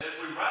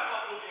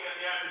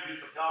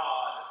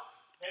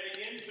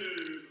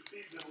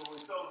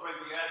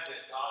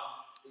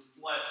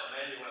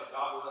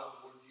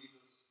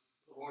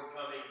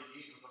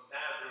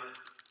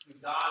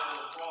died on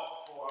the cross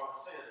for our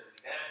sins in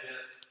the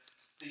Advent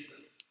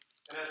season.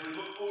 And as we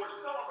look forward to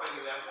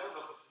celebrating that, one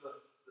of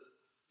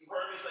you've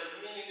heard me say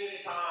many, many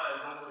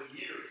times over the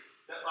years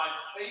that my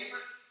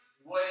favorite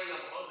way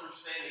of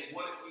understanding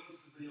what it means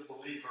to be a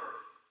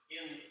believer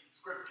in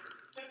Scripture,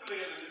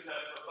 particularly in the New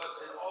Testament, but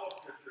in all of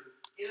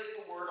Scripture, is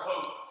the word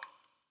hope.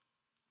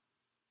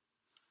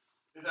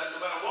 Is that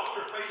no matter what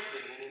we're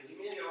facing, and in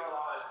many of our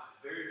lives it's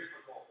very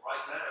difficult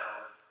right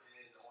now,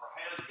 or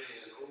has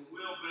been, or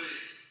will be,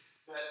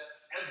 that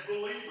as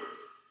believers,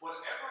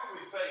 whatever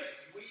we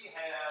face, we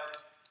have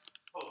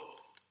hope.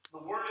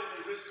 The word in the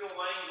original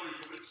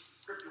language in which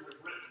Scripture was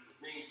written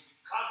means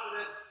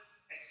confident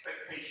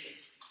expectation.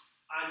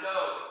 I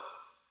know,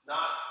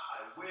 not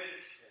I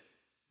wish, and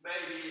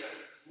maybe, and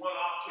one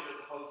option as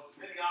opposed to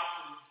many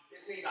options.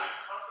 It means I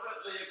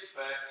confidently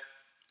expect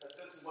that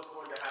this is what's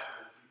going to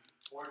happen in the future.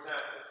 For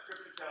example,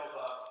 Scripture tells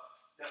us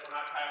that when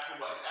I pass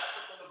away,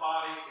 absent from the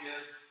body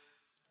is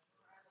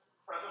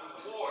present with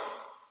the Lord.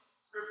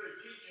 Scripture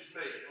teaches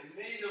me, for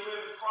me to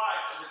live is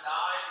Christ, and to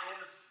die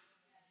is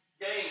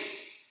gain.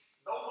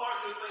 Those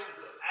aren't just things,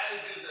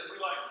 adages that we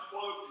like to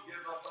quote to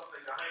give us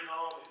something to hang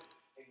on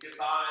and get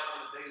by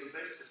on a daily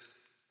basis,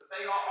 but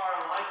they are our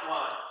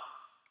lifeline.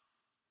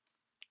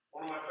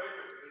 One of my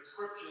favorite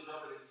descriptions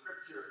of it in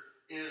Scripture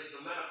is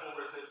the metaphor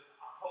that says,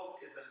 our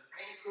hope is an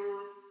anchor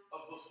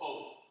of the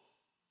soul.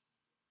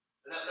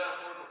 And that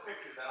metaphorical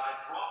picture that I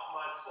drop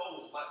my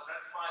soul,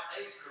 that's my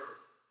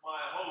anchor, my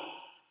hope,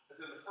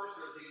 is in the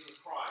person of Jesus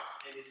Christ.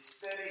 And it's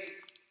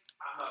steady.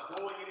 I'm not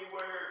going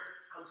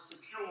anywhere. I'm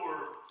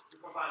secure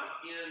because I'm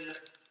in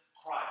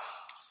Christ.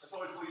 And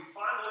so as we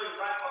finally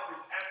wrap up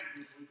his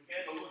attributes, we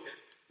began to look at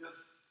this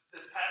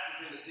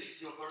passage in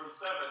Ezekiel 37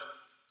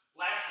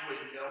 last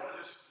week. And I want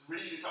to just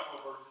read a couple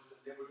of verses,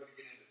 and then we're going to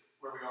get into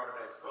where we are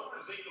today. So go to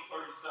Ezekiel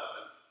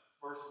 37,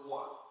 verse 1.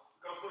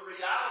 Because the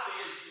reality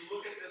is, you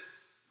look at this,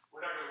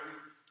 we're not going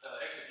to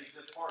exegete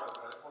this part of it.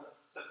 I just want to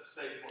set the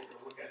stage for what we're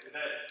going to look at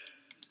today.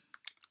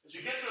 As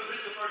you get to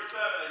Ezekiel 37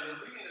 and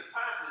you're reading this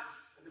passage,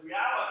 and the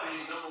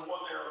reality, number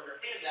one there on your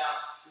handout,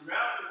 the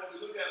reality what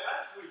we looked at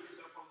last week is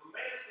that from the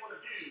man's point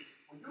of view,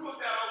 when you look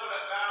out over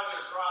that valley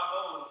of dry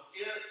bones,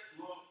 it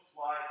looks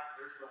like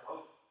there's no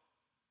hope.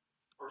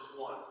 Verse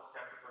 1,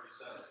 chapter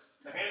 37.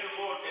 The hand of the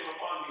Lord came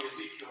upon me,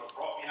 Ezekiel, and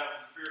brought me out in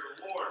the spirit of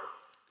the Lord.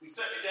 He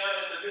set me down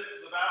in the midst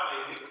of the valley,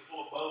 and it was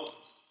full of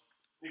bones.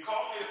 And he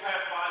caused me to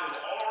pass by them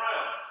all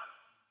around.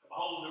 And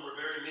behold, there were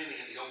very many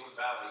in the open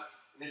valley.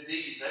 And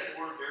indeed, they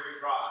were very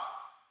dry.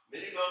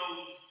 Many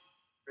bones,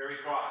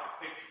 very dry. A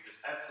picture, just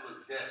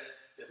absolute death,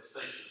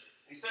 devastation.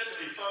 And he said to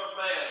me, Son of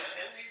man,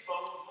 can these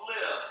bones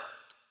live?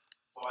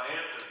 So I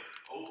answered,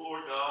 O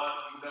Lord God,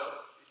 you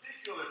know.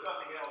 Ezekiel, if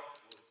nothing else,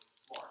 was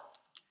smart.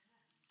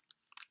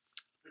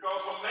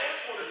 Because from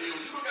man's point of view,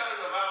 when you look out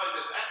in a valley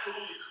that's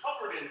absolutely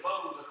covered in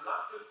bones that are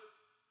not just,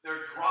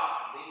 they're dry,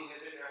 meaning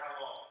they've been there how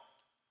long?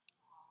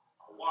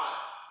 A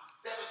while.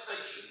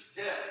 Devastation,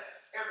 death,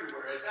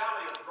 everywhere, a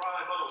valley of dry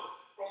bones.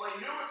 From a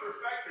human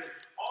perspective,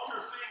 all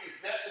you're seeing is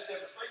death and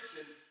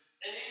devastation.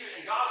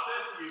 And God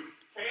says to you,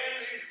 can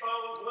these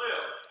bones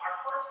live? Our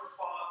first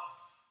response,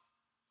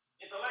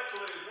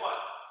 intellectually, is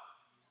what?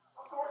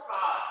 Of course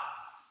not.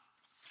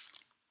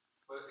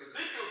 But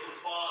Ezekiel's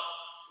response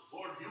was,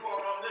 Lord, you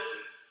are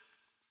omniscient.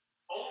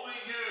 Only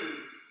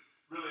you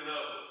really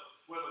know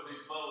whether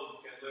these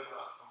bones can live or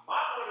not. From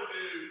my point of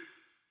view,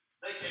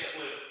 they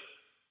can't live.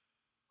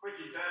 Quick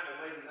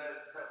example, maybe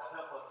that will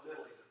help us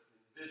mentally to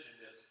envision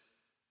this.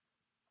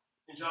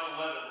 In John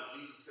 11, when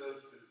Jesus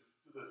goes to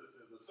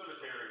the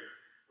cemetery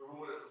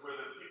where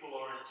the people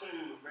are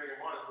entombed with Mary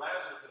and Martha,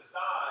 Lazarus has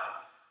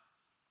died.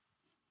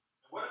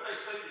 And what did they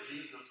say to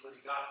Jesus when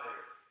he got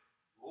there?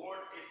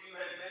 Lord, if you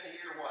had been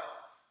here, what?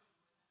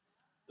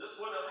 This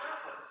wouldn't have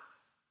happened.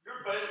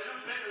 You're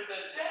bigger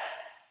than death,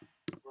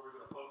 where we're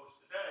going to focus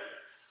today.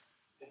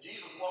 And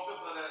Jesus walks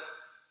up to that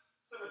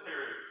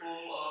cemetery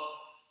full of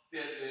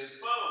dead men's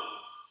bones.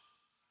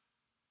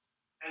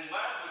 And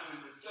Lazarus, who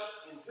was just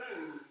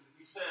entombed,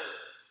 he says,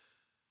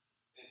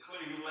 and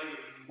clearly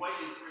he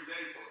waited 3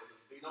 days so there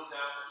would be no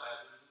doubt that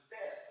Lazarus was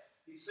dead.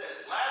 He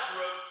said,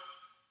 Lazarus,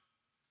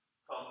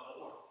 come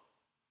forth.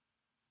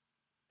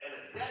 And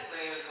a dead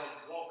man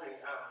comes walking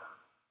out of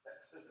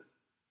that tomb.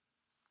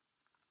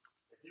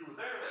 If you were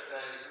there that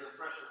day, your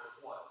impression was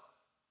what?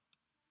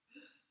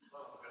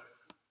 Oh my God.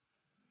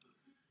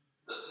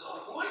 This is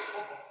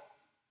unbelievable.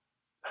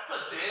 That's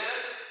a dead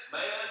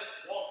man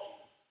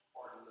walking,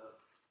 pardon the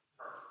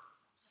term.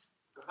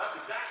 Because that's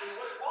exactly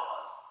what it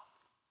was.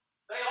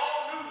 They all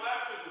knew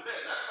Lazarus was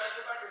dead. Matter of fact,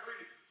 go back and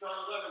read John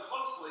 11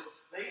 closely.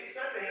 They even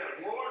said to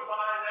him, Lord,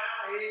 by now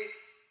he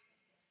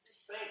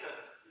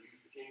stinketh. He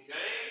used the King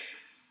James.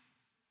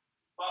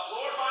 But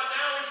Lord, by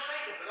now he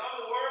stinketh. In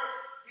other words,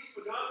 he's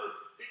begun to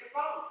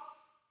decompose.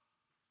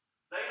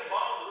 They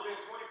embalmed within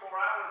 24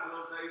 hours in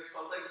those days,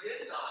 so they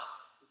did not.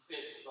 The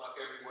stink was not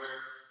everywhere.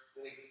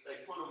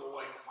 They put him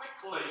away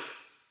quickly.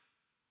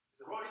 He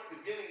said, Lord, he's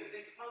beginning to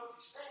decompose.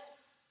 He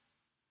stinks.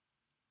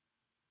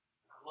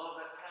 I love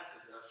that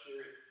passage, and I share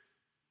it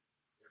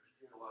every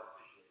funeral I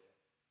officiate at.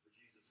 But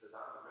says,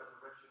 I'm the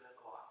resurrection and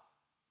the life.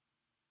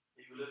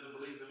 He who lives and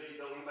believes in me,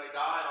 though he may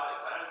die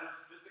like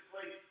Lazarus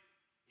physically,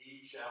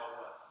 he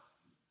shall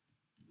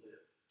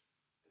live.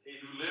 And he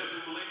who lives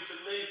and believes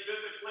in me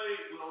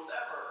physically will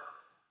never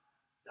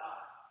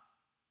die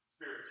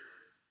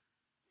spiritually.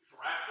 He just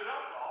wraps it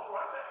up all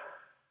right there.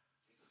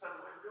 Jesus has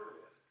a way of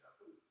doing it.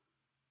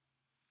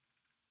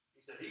 He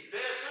said, he's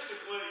dead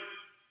physically.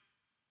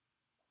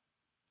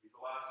 He's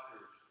alive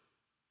spiritually.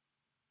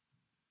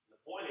 And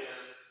the point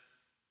is,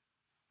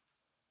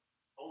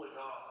 only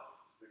God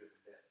is bigger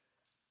than death.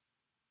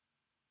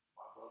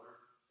 My brother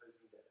is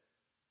facing death.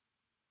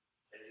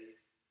 Kay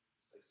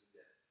is facing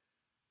death.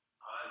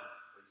 I'm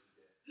facing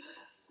death.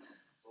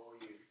 So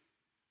are you.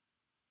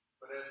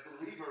 But as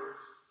believers,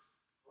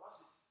 for us,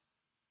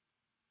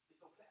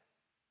 it's okay.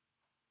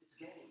 It's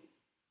gain.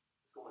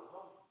 It's going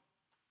home.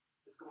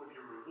 It's going to be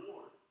a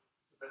reward.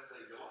 It's the best day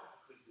of your life,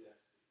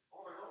 Ecclesiastes.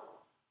 On and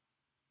on.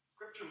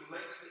 Scripture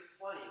makes it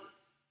plain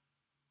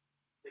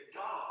that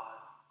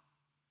God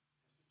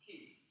has the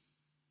keys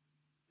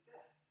to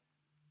death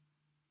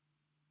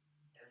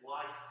and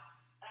life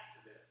after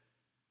death.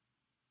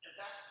 And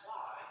that's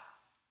why,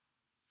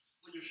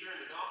 when you're sharing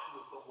the gospel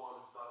with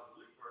someone who's not a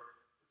believer,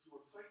 what you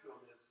want to say to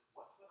them is,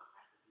 what's going to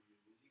happen to you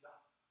when you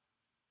die?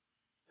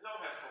 And I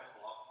don't have some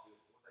philosophy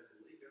of what they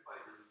believe.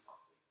 Everybody believes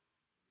something.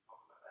 We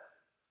talk about that.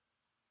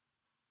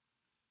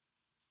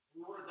 And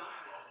you want to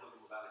dialogue with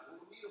them about it. You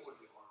want to meet them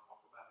with you or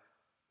talk about it.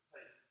 And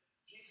say,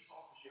 Jesus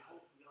offers you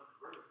hope beyond the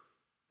grave.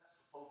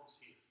 That's the focus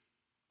here.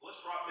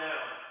 Let's drop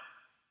down.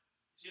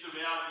 See the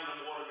reality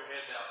number one on your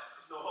handout.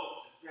 There's no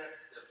hope. It's death,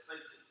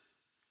 devastation.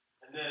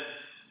 And then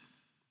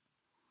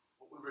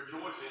what we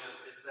rejoice in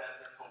is that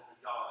there's hope in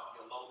God.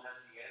 He alone has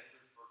the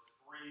answers. Verse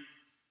 3,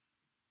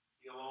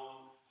 he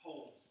alone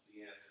holds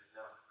the answers.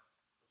 Now,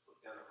 let's look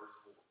down at verse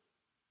 4.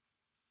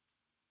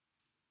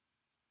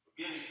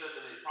 Again, he said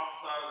to me,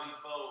 prophesy to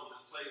these bones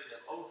and say to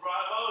them, O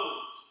dry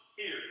bones,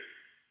 hear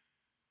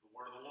the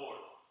word of the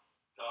Lord.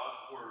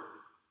 God's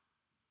word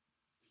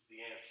is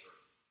the answer.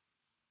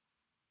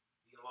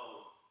 He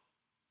alone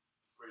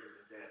is greater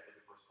than death.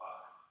 Look at verse 5.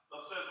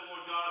 Thus says the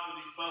Lord God to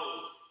these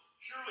bones,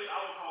 surely I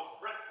will cause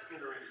breath to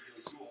enter into you,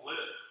 and you will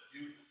live.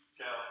 You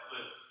shall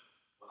live.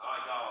 When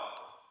I, God,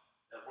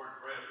 that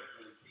word breath is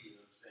really key in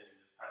understanding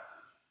this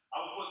passage.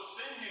 I will put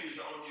sinews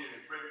on you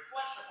and bring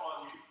flesh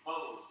upon you.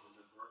 Bones,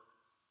 remember,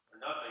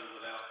 are nothing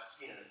without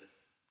skin.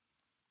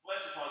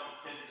 Flesh upon you,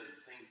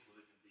 tendons, things where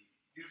they can be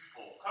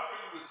useful. Cover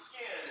you with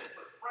skin and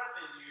put breath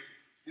in you.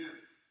 You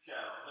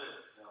shall live.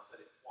 Now I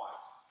said it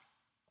twice.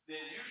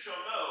 Then you shall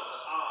know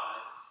that I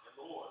am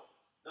the Lord.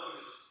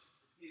 Notice,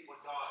 repeat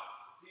what God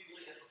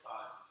repeatedly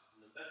emphasizes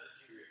in the message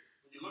here.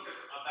 When you look at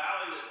a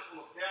valley that's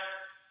full of death,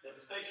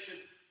 devastation,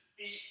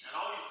 defeat, and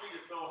all you see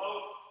is no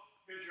hope,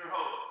 here's your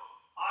hope.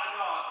 I,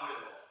 God,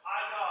 will. I,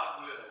 God,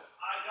 will.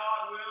 I,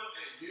 God, will,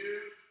 and you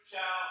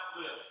shall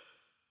live.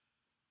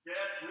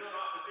 Death will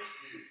not defeat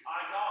you. I,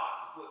 God,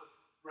 will put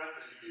breath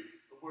into you.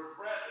 The word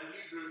breath in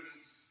Hebrew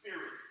means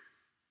spirit.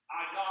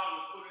 I, God,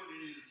 will put into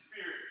you the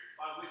spirit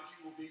by which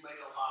you will be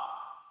made alive.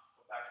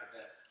 Go back to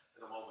that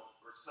in a moment.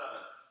 Verse 7.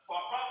 So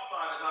I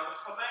prophesied as I was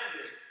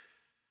commanded.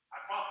 I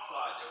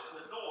prophesied. There was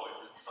a noise,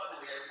 and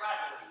suddenly a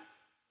rattling,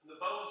 and the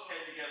bones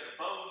came together,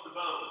 bone to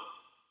bone.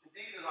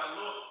 Indeed, as I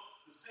looked,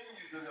 the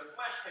sinews and the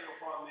flesh came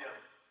upon them,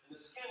 and the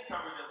skin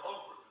covered them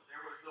over, but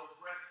there was no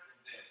breath in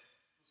them.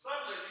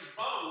 Suddenly, these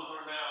bones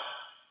are now,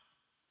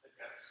 they've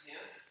got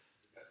skin,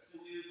 they've got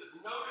sinews, but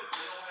notice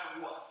they don't have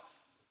what?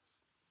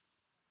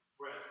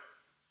 Breath.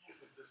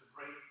 There's a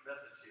great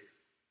message here.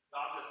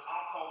 God says,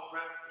 I'll cause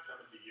breath to come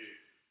into you.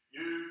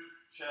 You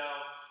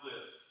shall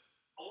live.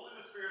 Only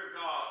the Spirit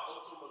of God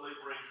ultimately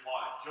brings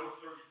life. Job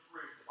 33,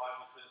 the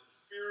Bible says, the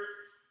Spirit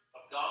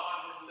of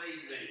God has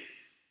made me,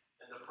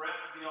 and the breath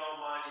of the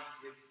Almighty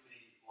gives me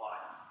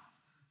life.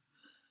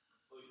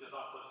 So he says,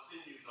 I'll put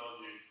sinews on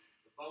you.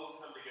 The bones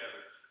come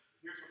together.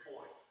 Here's the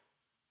point.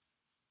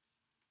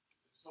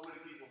 There's so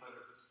many people that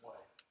are this way.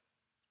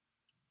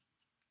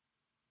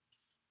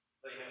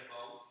 They have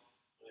bones,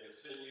 they have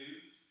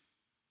sinews,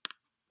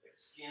 they have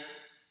skin.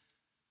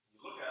 When you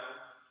look at them,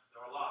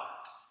 they're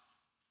alive.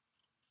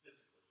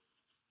 Physically.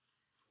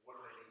 What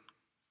do they need?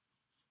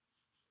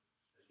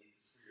 They need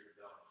the Spirit of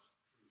God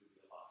truly to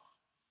be alive.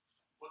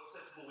 What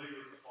sets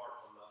believers apart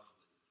from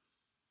non-believers?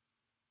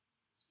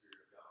 The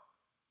Spirit of God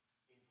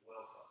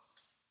indwells us.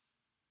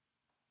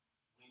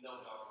 We know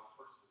God on a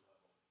personal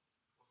level.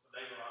 What's the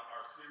name of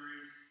our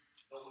series?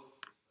 Don't look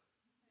at this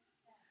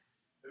thing.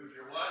 Who's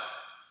your what?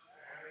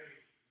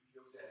 Daddy. Who's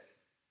your daddy?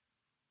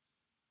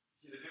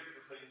 See the difference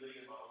between me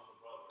and my older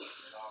brother.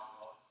 God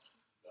was,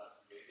 God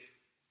created,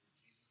 and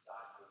Jesus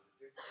died for the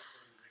difference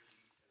between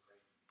Ricky and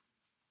Randy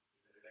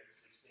is that at age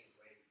 16,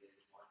 Randy gave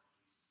his life to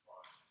Jesus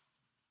Christ.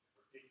 And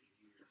for 50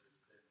 years, it's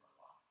been my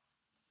life.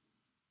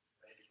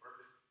 Randy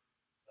perfect?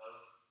 No.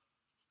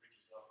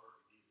 Ricky's not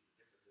perfect either.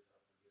 The difference is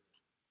I'm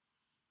forgiven.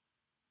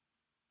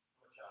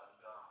 I'm a child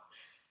of God.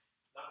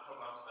 Not because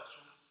I'm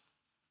special.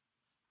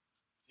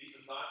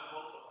 Jesus died for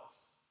both of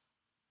us.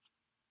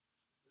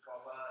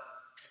 Because I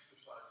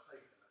exercised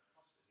faith and I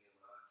trusted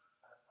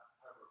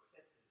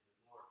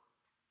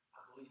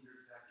believe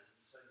you're exactly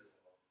who you say you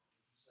are.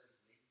 You say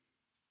you need.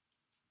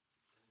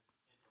 And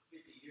for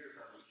 50 years,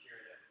 I've been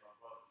sharing that with my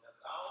brother. Now,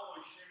 I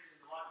always shared it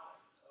in the right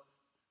way.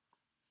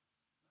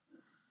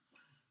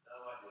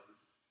 No, I didn't.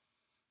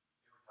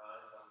 There were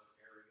times I was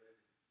arrogant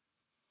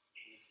and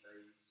in his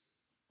face.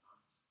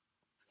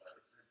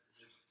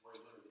 His way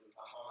of living was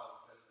I thought I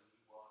was better than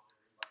he was.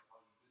 Everybody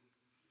called you goody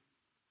two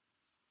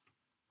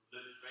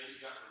shoes.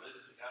 Randy's got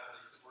religion. The guys I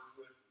used to work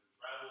with,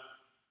 traveling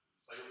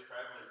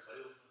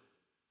salesman.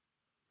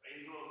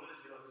 Randy going with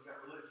it, he's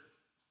got religion.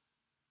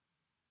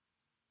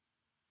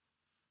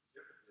 The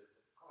difference is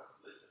that because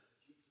religion is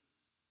Jesus.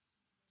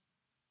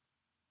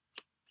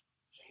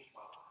 Changed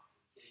my life.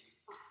 It gave me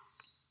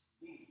purpose,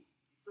 meaning.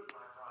 He took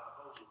my dry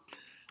bones and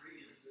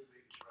breathed a good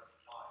big breath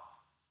of life.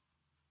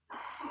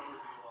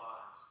 Slowly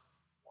realized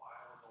why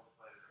I was on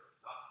planet Earth.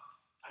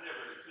 I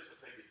never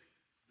anticipated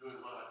doing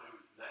what I do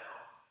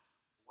now.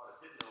 But what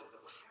I did know is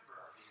that whatever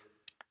I did,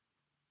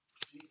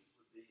 Jesus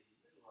would be in the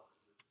middle of it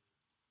with me.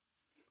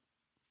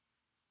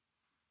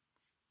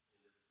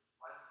 And it's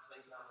right at the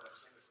same time that I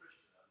became a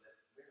Christian, I met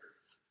Mary.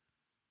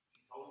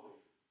 She told me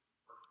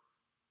the first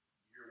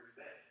year we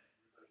met,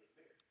 we were going to get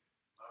married.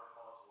 My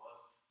response was,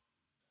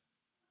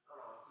 no,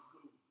 I'm too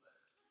cool for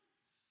that.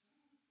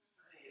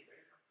 I ain't get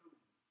married, I'm cool.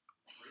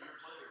 3 years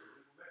later,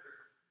 we were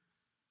married.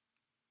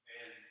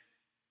 And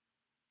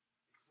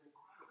it's been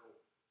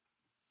incredible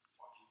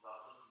watching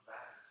God, looking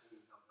back and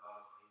seeing how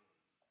God's hand works.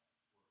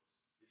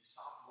 Did he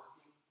stop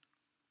working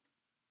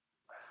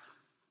last year?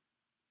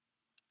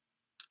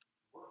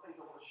 One of the things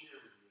I want to share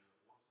with you, and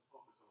I want us to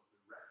focus on as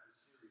we wrap this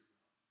series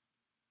up.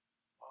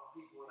 A lot of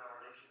people in our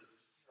nation are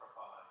just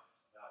terrified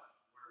about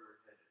where we're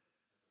headed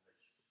as a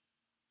nation.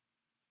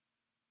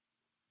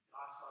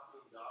 God's not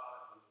being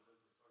God on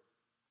November 3rd.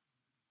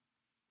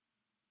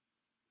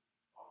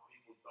 A lot of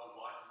people don't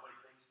like the way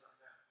things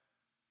turned out. A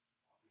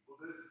lot of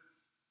people do.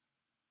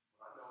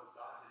 What I know is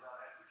God did not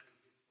advocate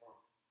his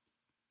throne.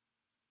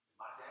 And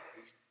my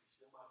daddy is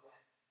still my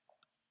daddy.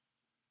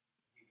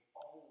 He will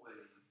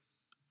always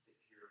take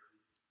care of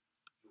his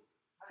children.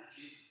 How did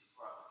Jesus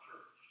describe the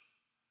church?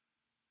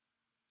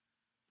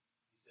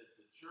 He said,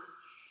 the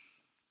church,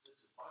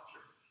 this is my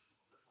church.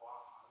 On this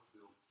rock I will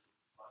build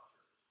my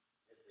church.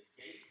 And the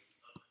gates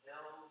of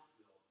hell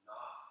will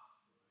not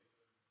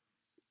prevail.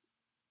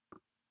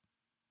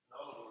 In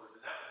other words,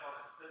 and that was not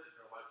a defensive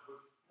term, like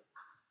we're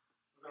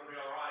going to be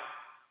all right.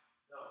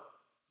 No.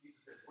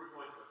 Jesus said, we're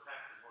going to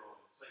attack the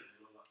world and Satan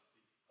will not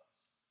defeat us.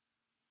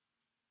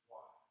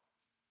 Why?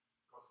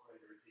 Because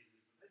greater is he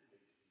who's within me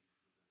than he who's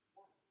within the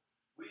world.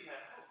 We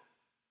have hope.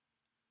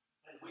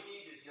 And we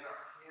need to get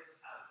our heads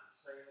out of the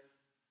sand,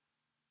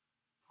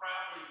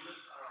 proudly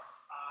lift our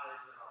eyes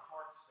and our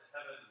hearts to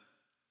heaven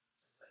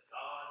and say,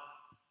 God,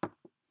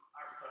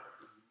 our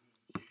country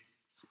needs you.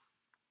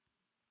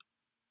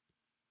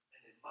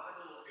 And in my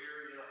little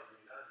area of the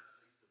United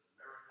States of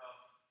America,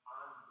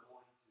 I'm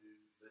going to live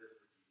for Jesus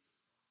Christ.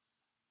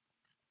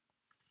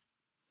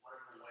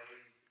 Whatever way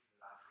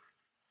that I can.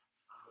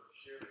 I'm going to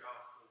share the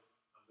gospel.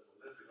 I'm going to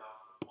live the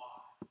gospel.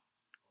 Why? Because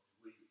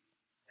we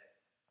have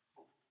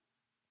hope.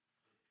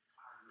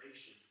 And our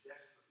nation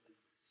desperately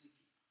is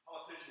seeking.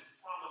 Politicians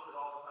promise it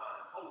all the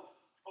time. Hope,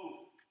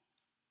 hope.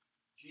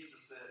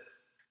 Jesus said,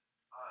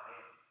 I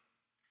am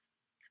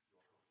your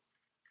hope.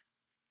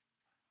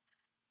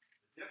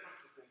 The difference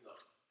between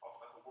talk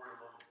about the word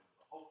a moment ago,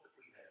 the hope that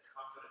we have,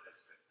 confident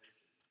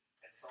expectation,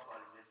 and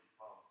somebody's empty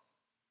promise,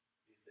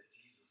 is that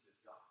Jesus is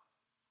God.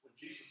 When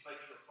Jesus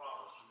makes you a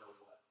promise, you know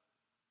what?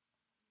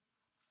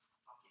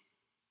 I'll keep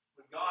it.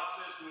 When God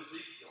says to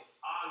Ezekiel,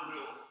 I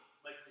will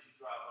make these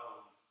dry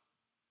bones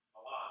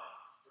alive,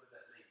 what does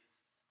that mean?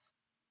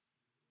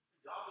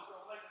 God was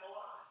going to make them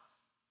alive.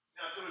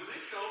 Now, to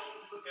Ezekiel,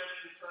 you look at it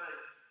and say,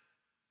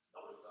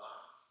 no, it's not.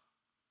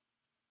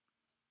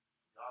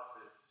 God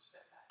said,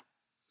 step back.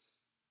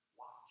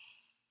 Watch.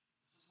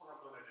 This is what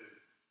I'm going to do.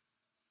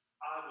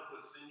 I will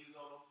put sinews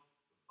on them.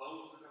 The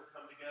bones are going to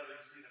come together.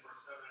 You see it in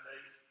verse 7 and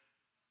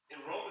 8. In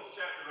Romans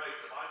chapter 8,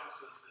 the Bible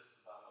says this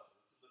about us.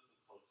 Listen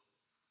closely.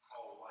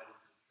 Paul writing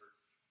to the church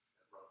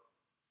at Rome.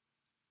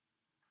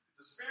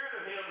 If the spirit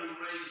of him who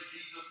raised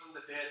Jesus from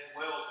the dead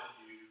dwells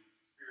in you, the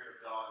spirit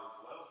of God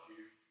who dwells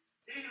in you,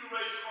 he who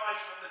raised Christ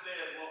from the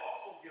dead will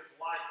also give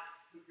life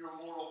to your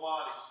mortal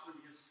bodies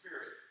through his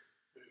spirit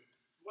who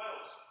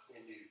dwells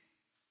in you.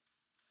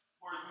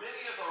 For as many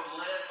as are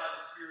led by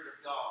the Spirit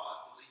of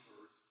God,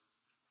 believers,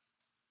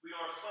 we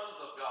are sons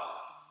of God.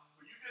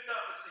 For you did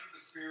not receive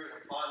the spirit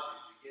of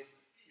bondage again to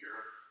fear,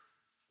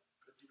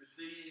 but you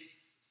received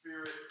the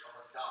spirit of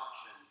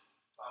adoption,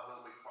 by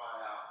whom we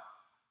cry out,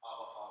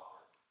 Abba,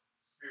 Father.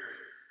 The Spirit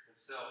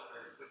himself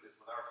bears witness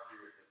with our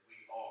spirit that we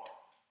are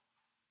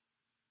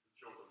the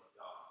children of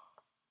God.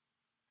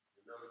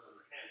 You notice on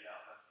your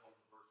handout, that's one of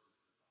the verses,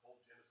 the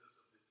whole genesis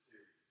of this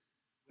series.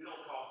 We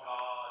don't call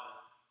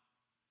God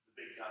the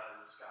big guy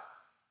in the sky,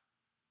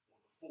 or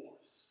the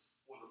force,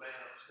 or the man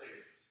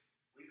upstairs.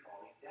 We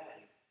call him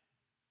Daddy.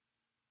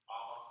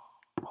 Abba,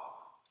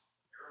 Father.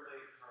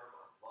 Aramaic term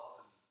of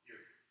love and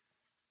endearment.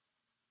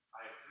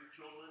 I have 3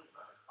 children and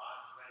I have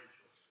 5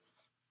 grandchildren.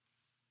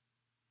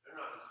 They're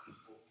not just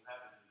people who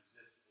happen to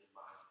exist in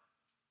my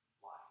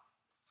life.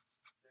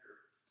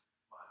 They're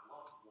my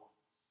loved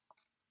ones.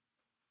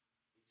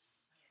 It's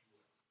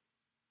family.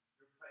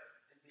 Your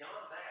family. And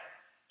beyond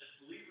that, as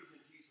believers in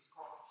Jesus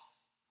Christ,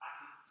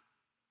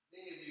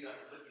 many of you, I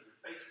can look at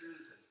your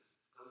faces and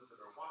those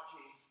that are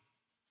watching.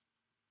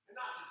 They're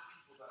not just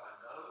people that I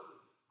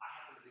know. I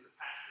happen to be the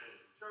pastor of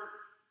the church.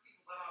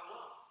 People that I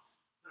love,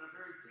 that are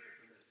very dear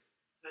to me.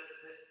 That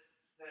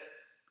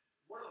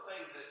one of the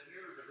things that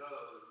years ago,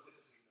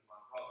 witnessing to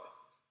my brother,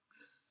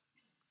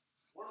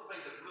 one of the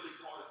things that really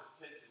caught his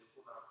attention was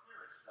when our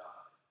parents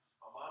died.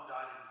 My mom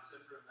died in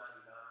December of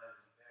 '99,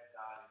 and my dad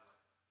died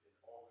in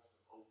August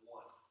of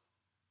 '01.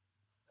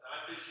 And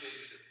I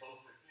officiated at both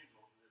their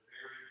funerals, and they're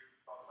buried.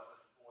 We talked about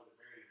this before. They're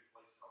buried in a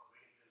place called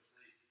Wiggin,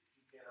 Tennessee, that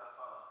you cannot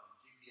find.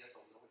 GPS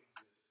don't know it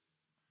exists.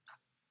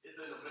 It's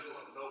in the middle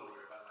of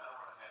nowhere, about an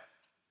hour and a half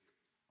from here.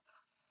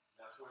 And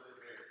that's where they're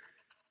buried.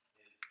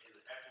 And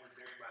after we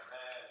buried my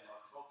dad, and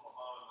both my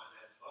mom and my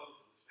dad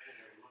both were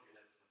standing there looking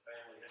at the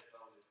family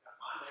headstone. It's got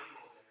my name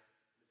on there,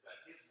 and it's got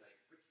his name,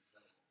 Richie's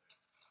name on there.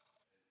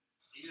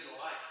 And he didn't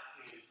like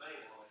seeing his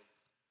name on a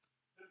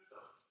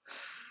tombstone.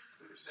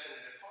 We were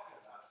standing there talking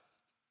about it.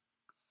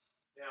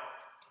 Now,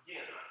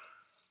 again,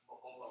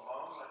 both my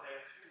mom and my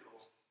dad's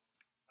funeral,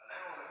 an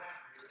hour and a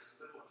half here in the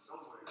middle of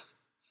nowhere.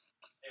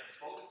 And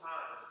both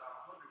times,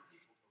 about 100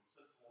 people from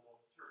Central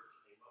North Church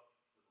came up to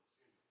those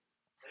funerals.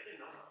 They didn't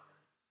know my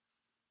parents.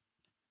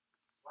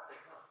 Why'd they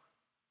come?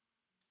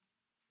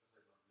 Because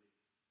they loved me.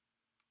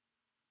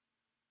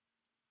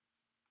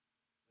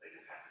 They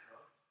didn't have to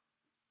come.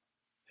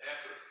 And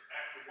after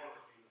one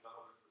of the funerals, I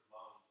went with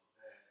moms and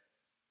dads,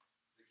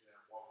 reaching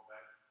out, walking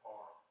back to the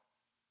car.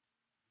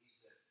 He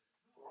said,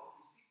 "Who are all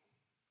these people?"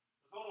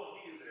 Because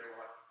all he knew there were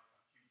like a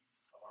few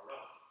of our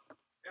relatives.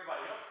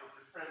 Everybody else was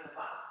just friends of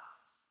mine.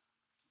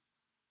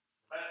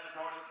 The vast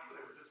majority of people,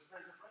 they were just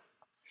friends of Brady.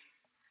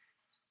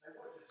 They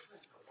weren't just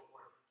friends, though. What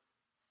were they?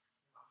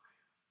 They were my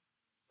family,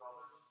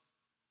 brothers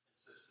and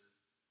sisters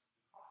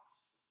in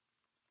Christ.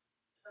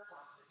 And that's what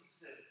I said. He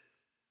said,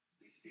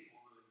 "These people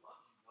really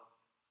love you, don't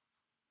they?"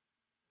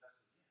 And I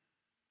said, "Yeah.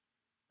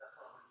 That's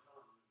what I've been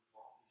telling you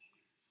for all these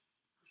years.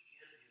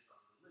 Christianity is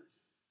not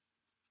religion.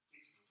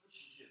 It's a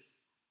relationship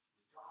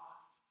with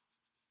God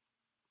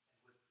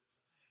and with the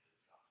family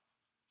of God."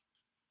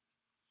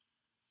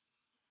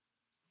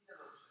 He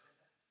doesn't understand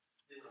that.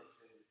 Didn't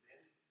understand it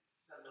then.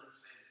 Doesn't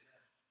understand it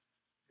now.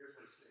 Here's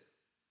what he said.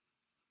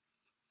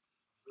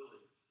 I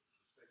really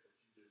respect what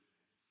you do, man.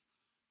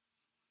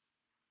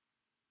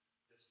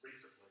 Just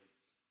recently,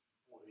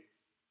 before he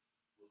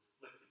was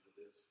afflicted with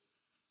this,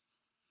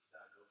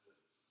 diagnosed with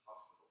this in the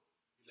hospital,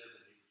 he lives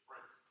in Heber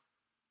Springs.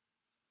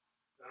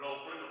 And an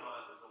old friend of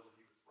mine was over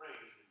in Heber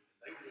Springs, and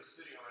they were just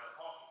sitting around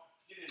talking.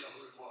 He didn't know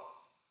who he was.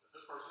 But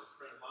this person was a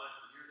friend of mine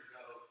from years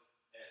ago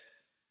at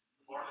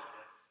the Bartlett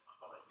campus. I'm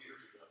talking about years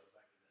ago,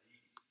 back in the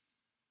 80s.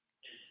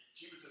 And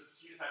she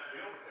just happened to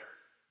be over there.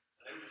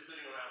 And they were just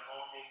sitting around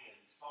talking,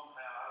 and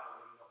somehow, I don't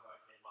really know how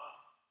it came up.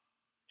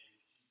 And she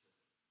said,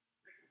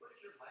 "Ricky, what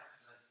is your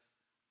last name?"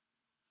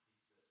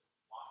 He said,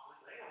 "Lockley."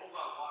 There ain't a whole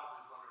lot of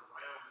Lockleys running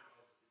around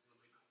because it's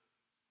illegal.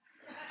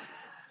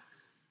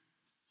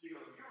 She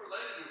goes, "You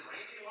related to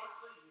Randy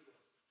Lockley?" He goes,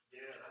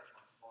 "Yeah, that's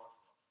my smart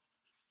one.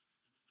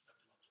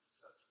 That's my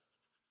successful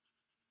one."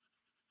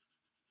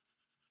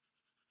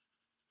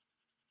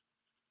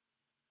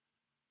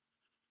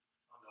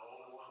 I'm the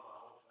only one in my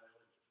whole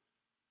family that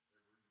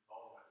ever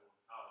thought about going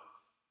to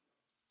college.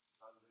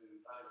 If I knew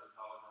if I didn't go to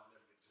college, I'd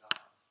never get a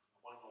job.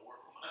 I wasn't going to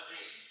work with my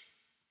hands.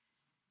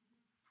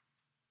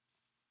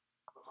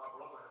 But my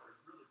brother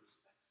really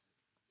respects me.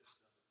 He just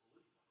doesn't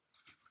believe in me.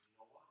 And you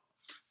know what?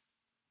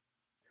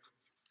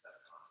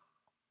 That's fine.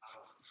 I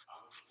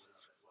wish it were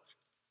not that way.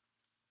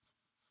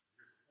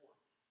 Here's the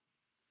point.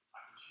 I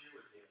can share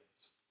with him.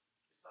 It's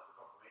not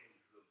because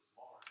Randy's really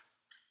smart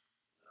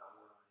that I'm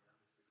where I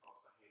am. It's because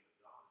the hand of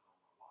God is on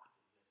my life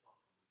and he has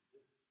something for me to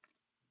do.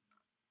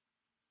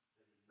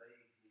 That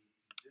he made me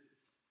to do.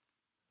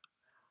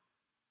 And I found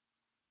it.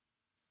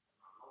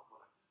 And I love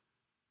what I do.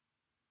 And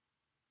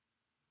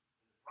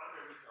the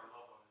primary reason I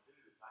love what I do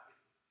is I get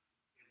to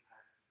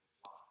impact people's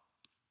lives.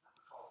 Not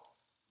because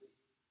of me.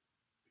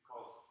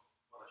 Because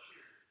what I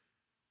share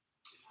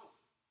is hope.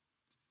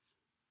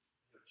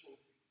 And it'll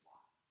change people's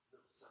lives. And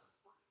it'll set them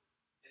free.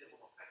 And it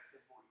will affect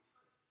them for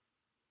eternity.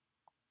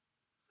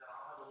 That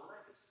I'll have a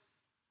legacy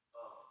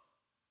of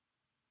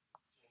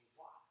changed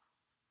lives.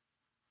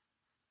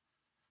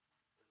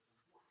 It's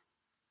important.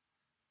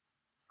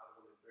 I don't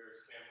want to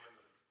embarrass Cameron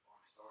that I've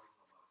already started,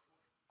 so I might as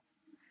well.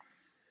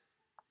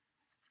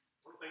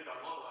 One of the things I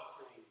love about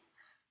seeing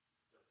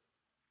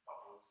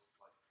couples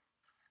like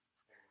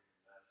Cameron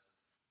and Madison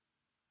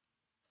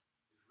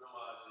is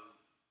realizing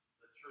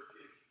the church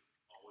is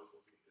always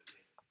going to be in good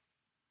hands.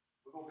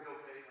 We're going to be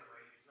okay when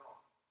Randy's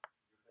gone.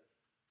 You're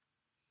thinking,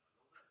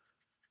 "I know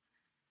that."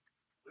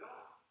 We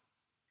are.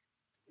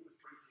 He was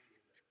preaching,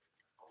 and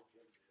I told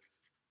him this.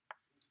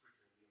 He was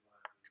preaching in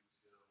Nehemiah a few weeks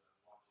ago, and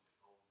I'm watching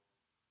at home.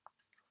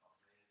 And I thought,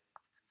 man,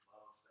 he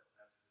loves that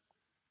passage of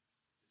scripture.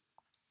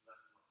 Just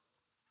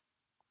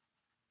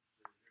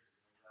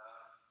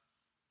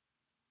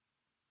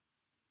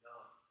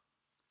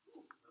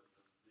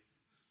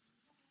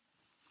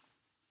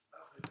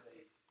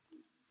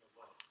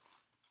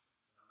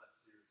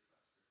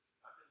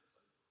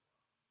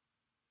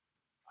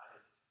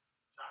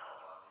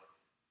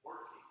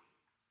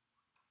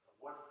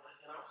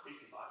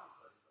teaching Bible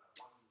studies, but I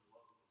want you to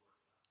love the Word of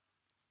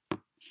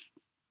God.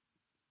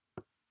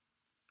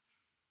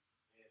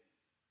 And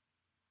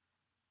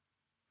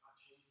God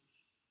changes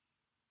you.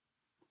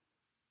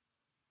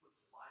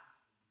 Puts life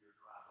into your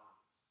dry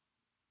bones.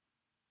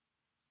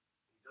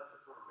 He does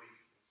it for a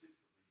reason. The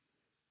secret reason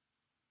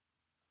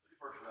is.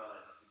 Verse 9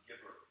 is the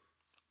giver of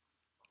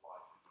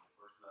life again.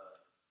 Verse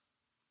 9.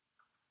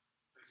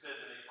 He said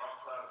to me,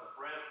 prophesy to the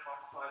breath,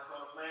 prophesy,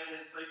 Son of Man,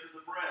 and say to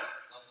the breath,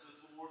 thus says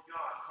the Lord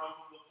God, come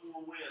from the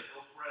four winds,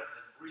 O breath,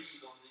 and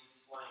breathe on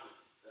these slain,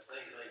 that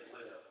they may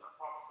live. And I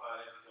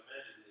prophesied as he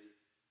commanded me,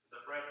 and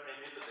the breath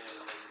came into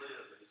them, and they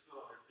lived, and he stood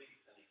on their feet,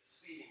 an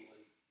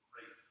exceedingly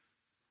great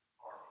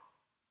army.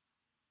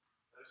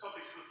 There's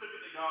something specific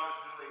that God is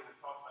doing.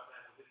 We'll talk about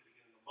that. We'll hit it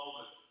again in a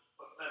moment.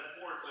 But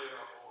metaphorically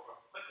or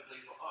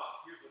applicably for us,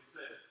 here's what he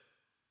says.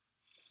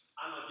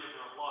 I'm a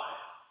giver of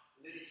life.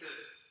 And then he says,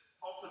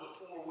 talk to the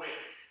four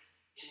winds.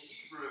 In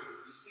Hebrew,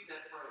 you see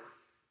that phrase.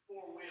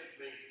 Four winds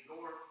means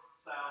north,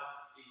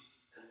 south,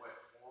 east, and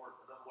west. Or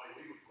another way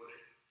we would put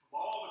it, from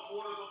all the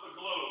corners of the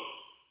globe,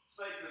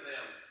 say to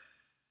them,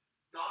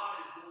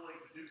 God is going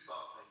to do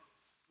something.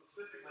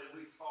 Specifically,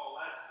 we saw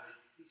last week,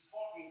 he's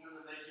talking to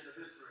the nation of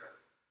Israel.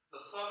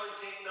 The southern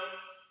kingdom,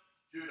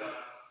 Judah,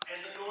 and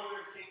the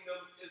northern kingdom,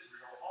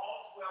 Israel.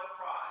 All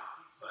 12 tribes,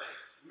 he's saying.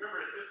 Remember,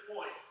 at this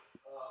point,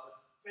 the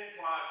 10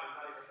 tribes are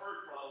not even heard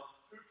from.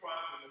 2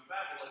 tribes are in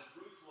Babylon.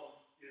 Jerusalem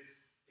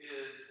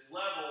is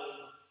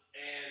leveled,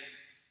 and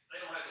they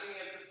don't have any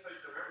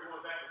anticipation of ever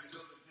going back and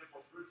rebuilding the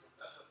temple of Jerusalem.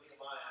 That's what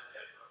Nehemiah and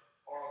Ezra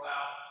are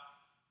about.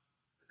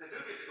 But they do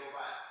get to go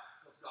back,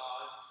 because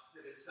God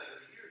said his 70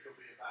 years will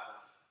be in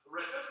Babylon.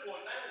 But at this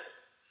point, they don't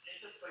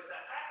anticipate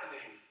that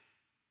happening.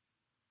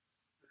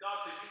 But God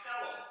said, you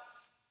tell them.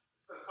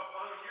 It's been a couple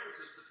hundred years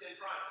since the 10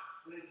 tribes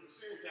went into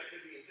Assyrian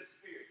captivity and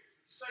disappeared.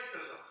 But you say to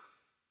them,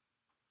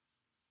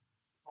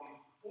 from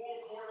the four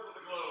corners of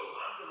the globe,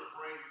 I'm going to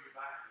bring you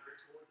back, and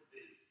you're going to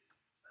be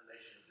a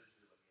nation of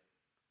Israel again.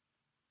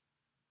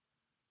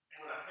 And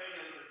when I tell you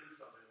I'm going to do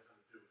something, I'm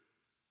going to do it.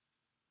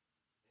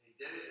 And he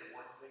did it, and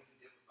one of the things he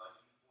did was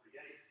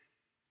 1948.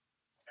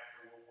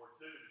 After World War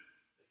II,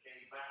 they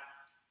came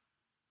back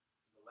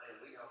to the land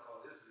we now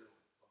call Israel,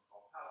 some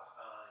call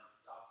Palestine,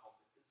 God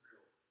calls it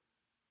Israel.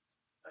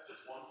 That's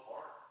just one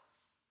part,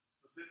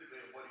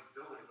 specifically of what he's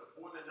doing. But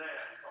more than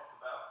that, we talked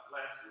about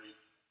last week,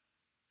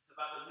 it's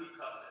about the new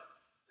covenant.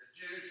 The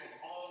Jews from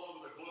all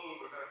over the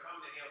globe are going to come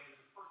to him through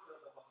the person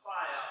of the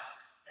Messiah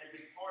and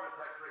be part of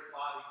that great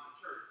body of the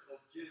church,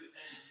 both Jew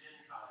and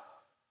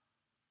Gentile.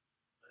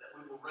 And that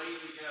we will reign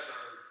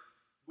together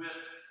with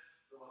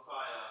the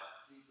Messiah,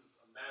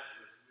 Jesus of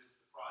Nazareth, who is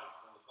the Christ,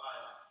 the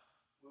Messiah.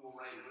 We will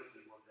reign with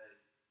him one day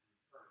in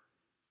eternity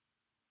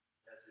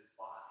as his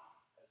body,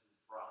 as his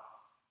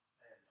bride,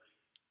 family,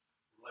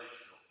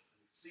 relational,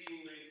 an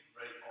exceedingly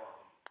great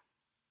army.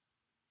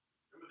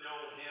 Remember the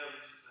old hymn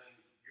we used to sing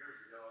years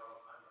ago?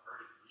 I haven't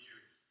heard it in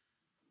years.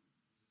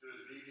 You do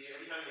it at VBS.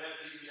 Every time you have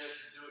VBS,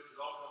 you do it. You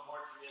all come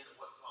marching into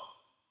what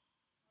song?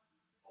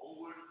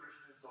 Onward,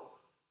 Christian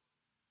Soldiers.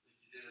 At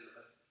least you did in the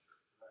Methodist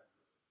Church. Right?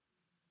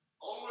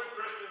 Onward,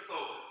 Christian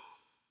Soldiers.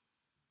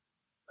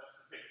 That's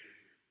the picture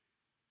here.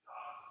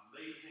 God's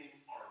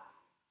amazing army.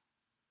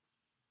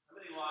 How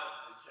many lives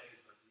have been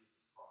changed by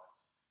Jesus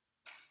Christ?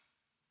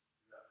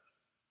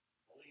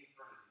 Only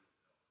eternity will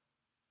tell.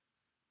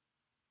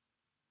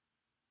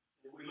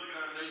 And we look at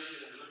our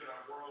nation and we look at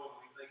our world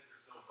and we think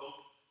there's no hope.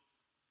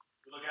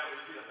 We look out and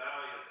we see a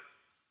valley of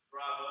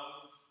dry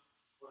bones.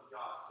 What does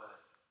God say?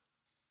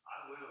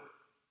 I will.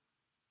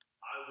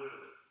 I will.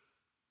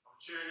 I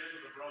was sharing this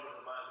with a brother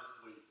of mine this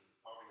week,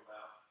 talking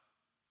about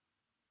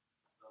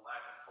the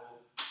lack of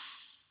hope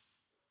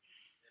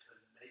as a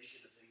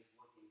nation of things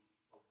looking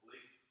so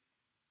bleak.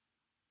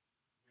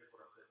 Here's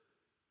what I said to him.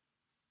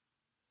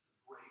 It's the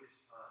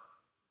greatest time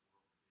in the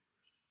world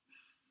to be a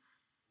Christian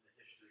in the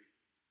history.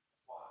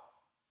 Why?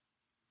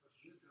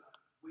 Because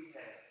we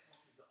have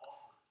something to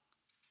offer.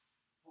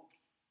 Hope.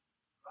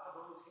 Dry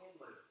bones can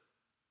live.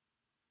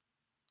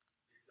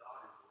 If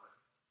God is the way.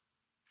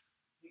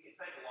 He can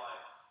take a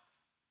life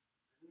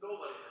that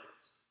nobody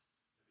thinks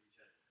can be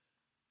changed.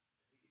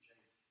 And he can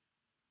change it.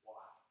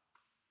 Why?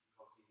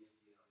 Because he is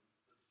the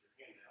put your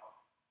hand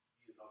out.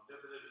 He is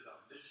omnipotent, he's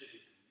omniscient,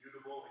 he's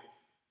immutable, he's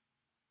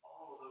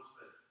all of those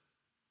things.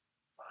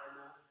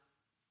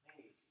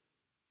 Simultaneously.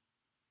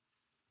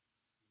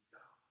 He's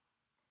God.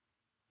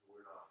 And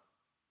we're not.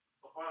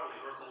 So finally,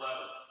 verse 11.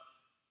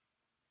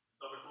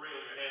 Number 3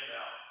 on your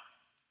handout.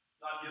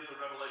 God gives a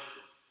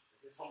revelation.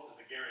 His hope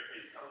is a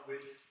guarantee. I don't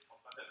wish, I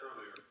talked about that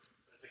earlier,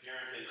 but it's a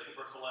guarantee. Look at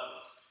verse 11.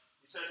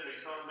 He said to me,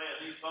 Son of man,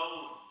 these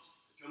bones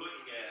that you're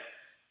looking at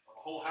are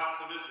the whole house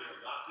of Israel,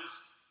 not just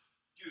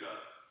Judah,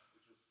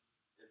 which was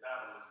in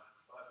Babylon,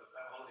 the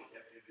Babylonian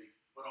captivity,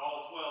 but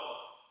all 12 of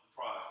the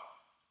tribes.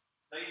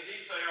 They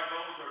indeed say our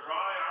bones are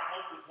dry, our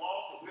hope is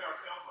lost, and we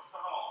ourselves are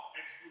cut off.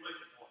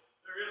 Exclamation point.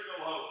 There is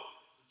no hope.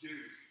 The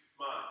Jews,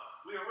 mine.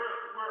 We're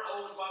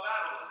owned by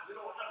Babylon. We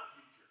don't have a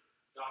future.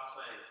 God's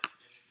saying,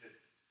 yes you do.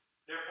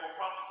 Therefore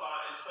prophesy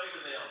and say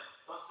to them,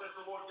 Thus says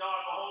the Lord God,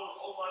 behold,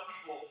 O my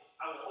people,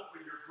 I will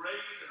open your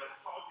graves, and I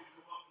will cause you to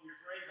come up from your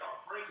graves. I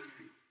will bring you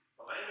to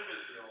the land of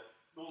Israel.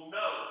 You will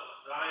know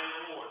that I am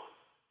the Lord.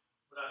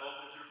 When I've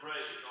opened your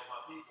graves, O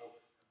my people,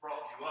 and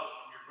brought you up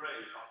from your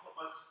graves, I'll put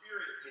my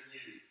spirit in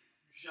you.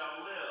 You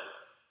shall live,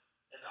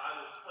 and I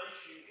will place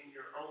you in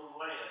your own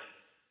land.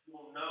 You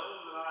will know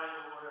that I,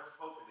 the Lord, have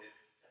spoken it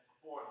and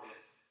performed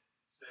it,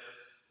 says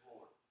the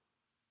Lord.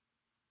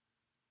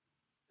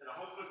 In a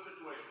hopeless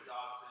situation,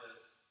 God says,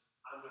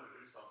 I'm going to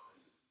do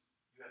something.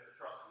 You have to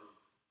trust me.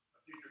 A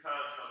future time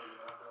is coming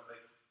when I'm going to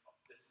make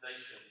this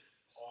nation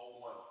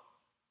all one.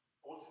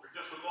 I want you for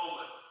just a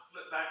moment,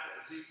 flip back to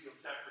Ezekiel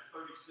chapter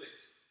 36.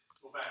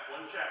 Go back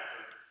one chapter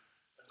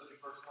and look at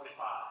verse 25.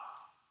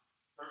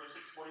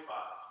 36:25.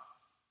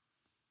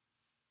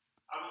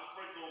 I will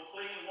sprinkle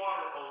clean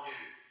water on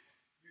you.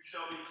 You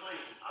shall be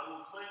clean. I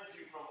will cleanse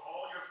you from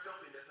all your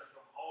filthiness and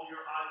from all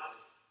your idols.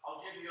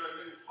 I'll give you a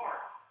new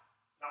heart,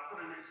 and I'll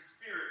put a new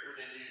spirit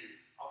within you.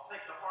 I'll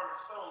take the heart of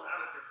stone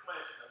out of your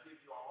flesh, and I'll give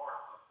you a heart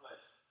of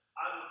flesh.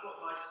 I will put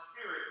my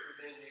spirit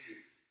within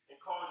you and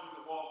cause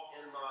you to walk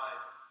in my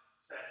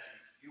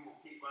statutes. You will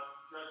keep my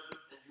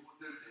judgments, and you will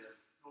do them.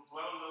 You'll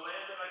dwell in the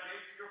land that I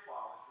gave to your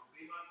fathers. You'll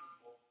be my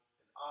people,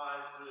 and I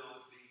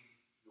will be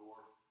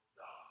your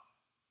God.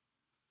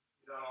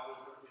 You're not always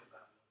going to be in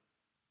Babylon.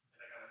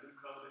 And I got a new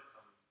covenant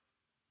coming.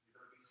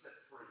 You're going to be set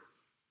free.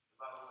 And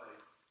by the way,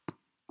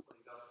 what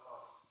he does for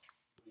us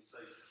when he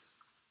saves us,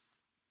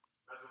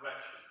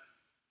 resurrection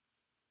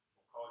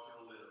will cause you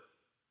to live.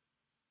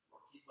 Or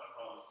keep my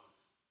promises.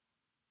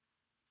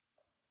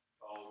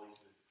 I always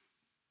do.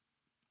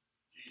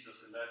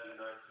 Jesus in Matthew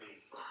 19,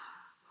 the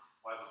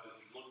Bible says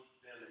he looked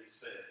then and he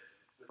said,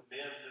 with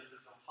men this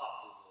is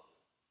impossible,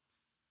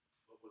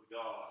 but with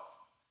God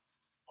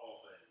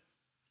all things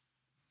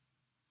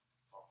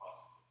are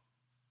possible.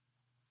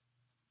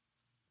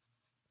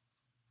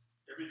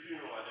 Every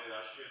funeral I do,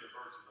 I share the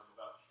verses I'm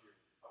about to share with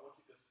you. I want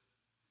you to just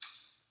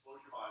close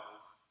your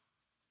Bibles,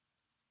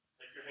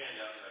 take your hand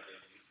out that I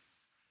gave you,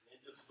 and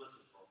just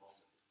listen for a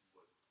moment, if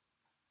you would.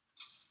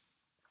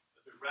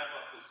 As we wrap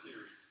up this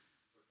series,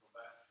 we'll come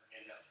back to the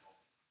handout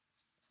moment.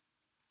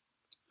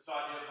 This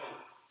idea of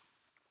hope.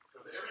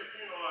 Because every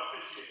funeral I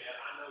officiate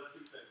at, I know two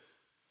things.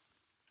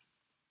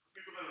 The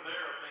people that are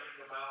there are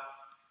thinking about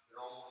their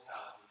own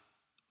mortality.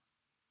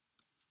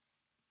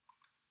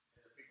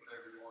 And the people there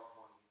who are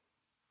born again,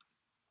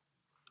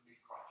 who need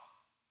Christ.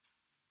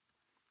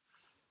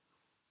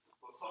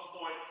 So at some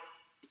point,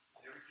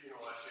 in every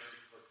funeral I share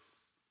these verses.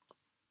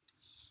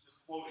 Just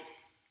quoting.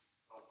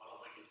 I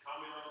don't make any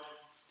comment on them.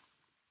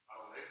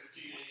 I don't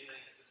exegete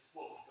anything. I just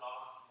quote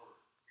God's word.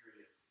 Here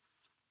it is.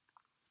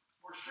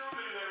 For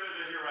surely there is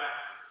a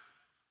hereafter.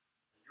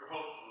 Your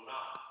hope will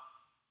not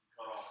be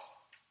cut off.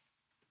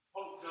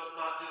 Hope does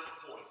not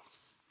disappoint,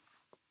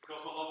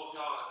 because the love of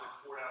God has been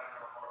poured out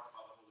in our hearts by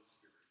the Holy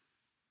Spirit.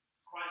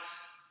 Christ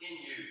in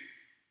you,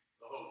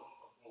 the hope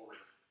of glory.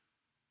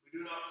 We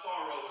do not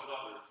sorrow as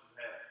others who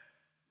have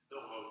no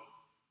hope.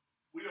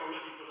 We are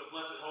looking for the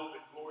blessed hope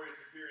and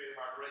glorious appearing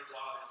of our great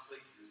God and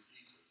Savior,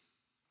 Jesus.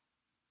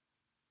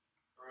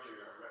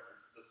 Earlier I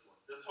referenced this one.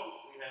 This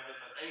hope we have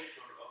is an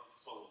anchor of the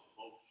soul,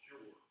 both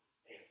sure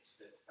and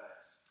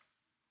steadfast.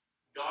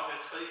 God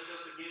has saved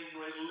us again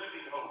to a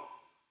living hope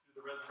through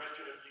the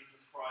resurrection of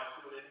Jesus Christ,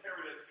 to an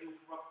inheritance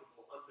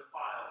incorruptible,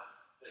 undefiled,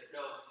 that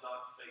does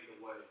not fade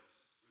away,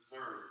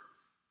 reserved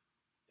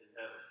in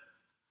heaven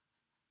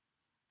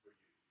for you.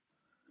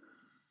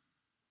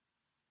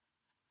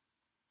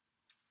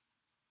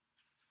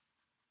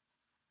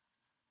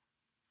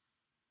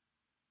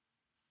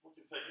 I want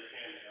you to take your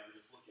hand now and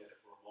just look at it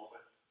for a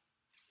moment.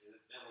 And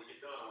then when we get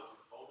done, I want you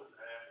to fold it in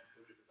half and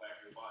put it in the back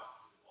of your Bible.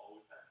 It will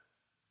always happen.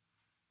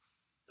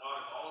 God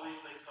is all of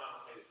these things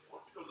simultaneously.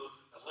 Once you go to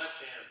the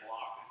left-hand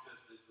block, it says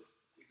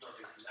these are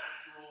his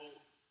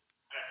natural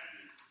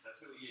attributes.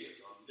 That's who he is,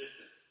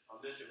 omniscient.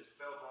 Omniscient is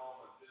spelled wrong,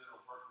 but I did it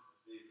on purpose to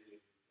see if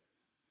any of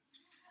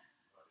you get it.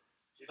 Right.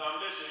 He's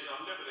omniscient, he's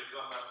omnipotent, he's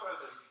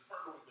omnipresent, he's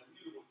eternal, he's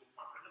immutable, he's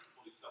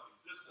incomprehensible, he's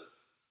self-existent,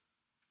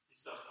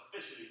 he's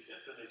self-sufficient, he's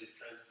infinite, he's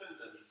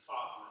transcendent, he's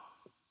sovereign.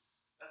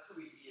 That's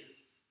who he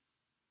is.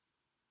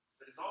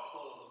 But he's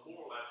also the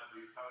moral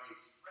attributes, how he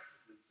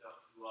expresses himself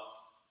to us.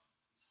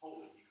 He's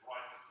holy, he's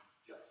righteous,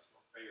 he's just,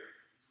 or fair.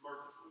 He's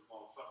merciful, he's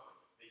long-suffering,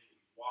 he's patient,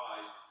 he's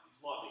wise, he's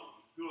loving,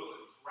 he's good,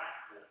 he's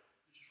wrathful,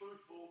 he's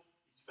truthful,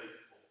 he's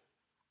faithful.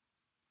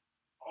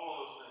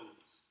 All of those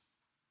things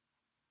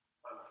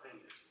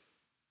simultaneously.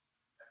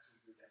 That's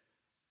who your dad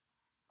is.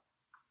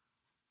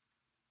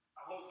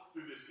 I hope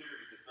through this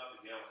series, if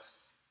nothing else,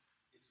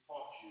 it's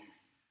taught you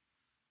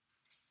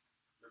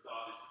your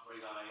God is the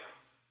great I am.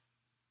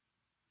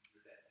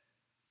 Your dad.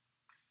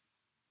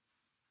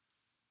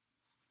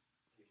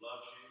 He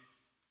loves you.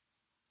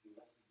 He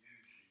wants to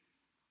use you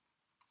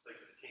for the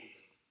sake of the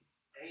kingdom.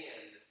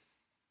 And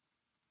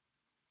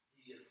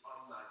he is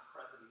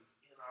omnipresent.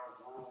 He's in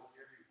our world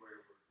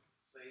everywhere. We're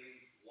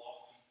saved,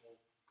 lost people,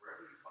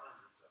 wherever you find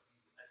yourself,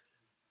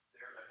 he's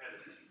there ahead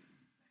of you.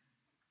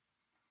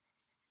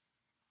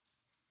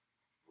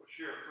 We'll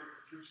share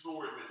a true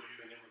story with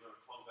you, and then we're going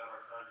to close out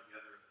our time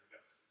together. And we've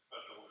got something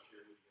special I want to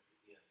share with you at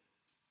the end.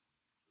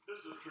 But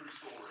this is a true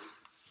story.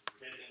 We're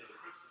heading into the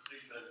Christmas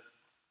season.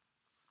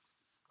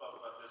 I've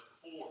talked about this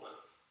before, but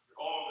you're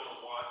all going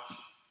to watch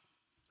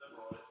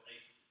seven or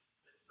eight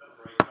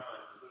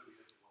times the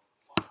movie It's a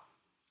Wonderful Life.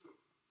 You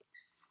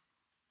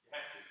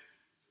have to.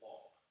 It's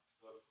long.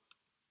 So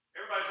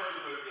everybody's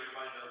heard the movie.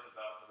 Everybody knows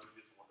about the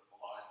movie It's a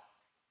Wonderful Life.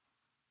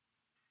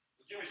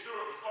 But Jimmy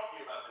Stewart was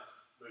talking about this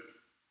movie.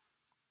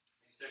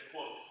 He said,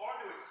 quote, "It's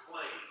hard to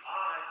explain.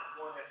 I,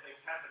 for one, had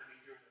things happen to me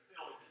during the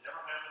film that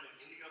never happened in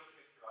any other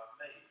picture I've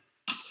made.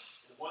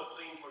 In one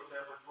scene, for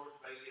example, George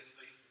Bailey is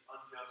faced with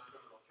unjust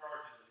criminal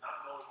charges and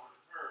not knowing where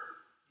to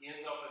turn, he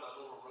ends up in a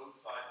little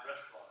roadside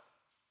restaurant.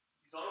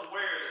 He's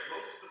unaware that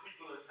most of the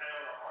people in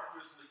town are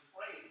arduously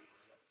praying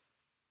for him.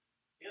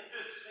 In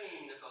this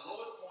scene, at the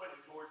lowest point of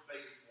George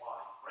Bailey's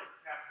life, Frank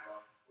Capra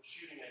was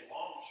shooting a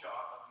long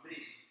shot of me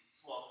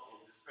slumped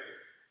in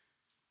despair.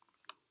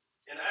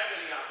 In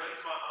agony, I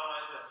raised my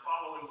eyes and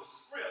following the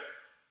script,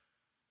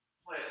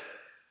 pled,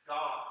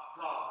 God,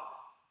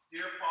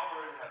 dear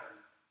Father in heaven,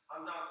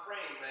 I'm not a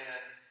praying man,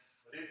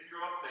 but if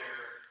you're up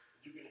there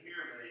and you can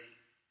hear me,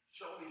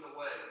 show me the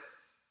way.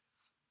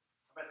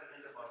 I'm at the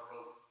end of my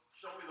rope.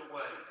 Show me the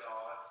way,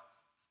 God."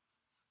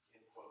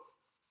 End quote.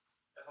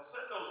 As I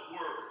said those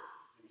words,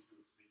 Jimmy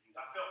Stewart speaking,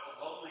 I felt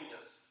the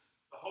loneliness,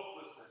 the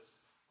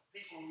hopelessness of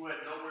people who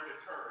had nowhere to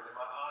turn, and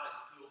my eyes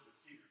filled with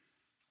tears.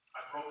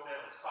 I broke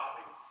down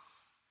sobbing.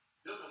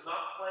 This was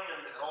not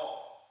planned at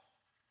all.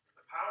 But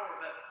the power of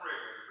that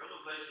prayer, the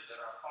realization that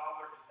our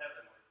Father in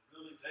heaven was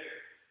really there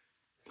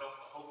to help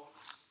the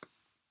hopeless,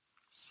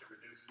 to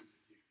reduce me to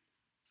tears.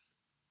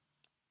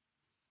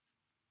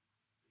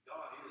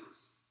 God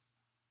is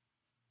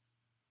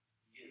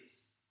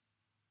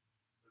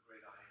the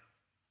great I am.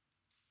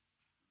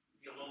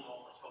 He alone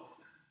offers hope.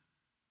 And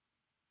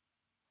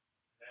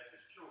as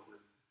his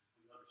children,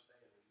 we understand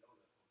and we know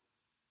that hope.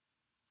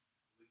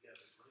 We get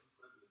the great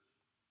privilege of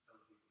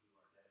telling people who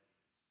our daddy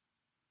is.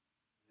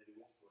 And that he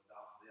wants to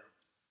adopt them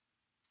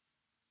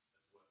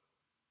as well.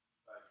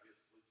 Back here,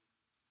 please.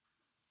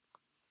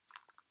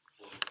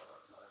 Close out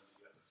our time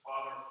together.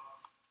 Father,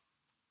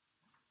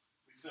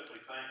 we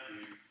simply thank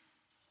you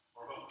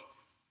for hope. You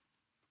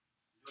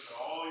look at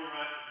all your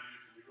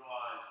attributes and you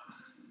realize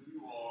who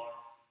you are,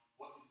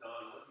 what you've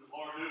done, what you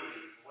are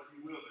doing, and what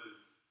you will do.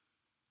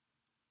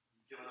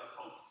 You've given us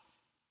hope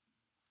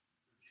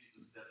through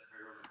Jesus' death,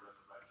 burial, and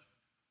resurrection.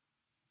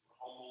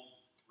 We're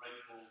humble,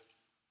 grateful,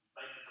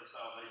 thank you for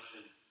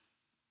salvation.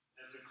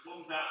 As we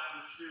close out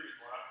this series,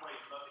 Lord, I pray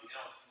if nothing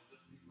else, we'll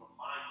just be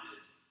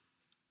reminded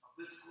of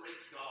this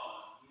great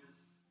God who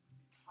is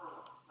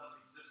eternal,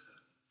 self-existent.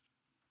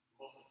 The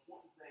most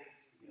important thing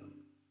to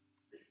him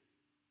is me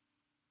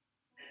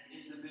and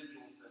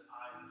individuals that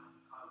I come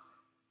in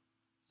contact with,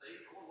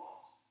 saved or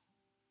lost,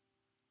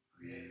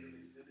 created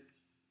in his image,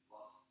 he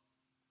lost it.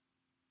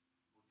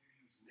 Will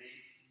you use me,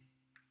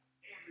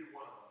 every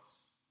one of us,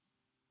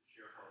 to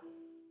share hope,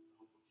 the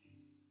hope of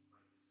Jesus?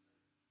 Pray in his name.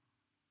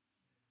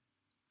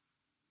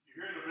 If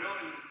you're here in the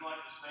building and you'd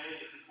like to stand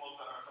as we close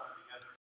out our time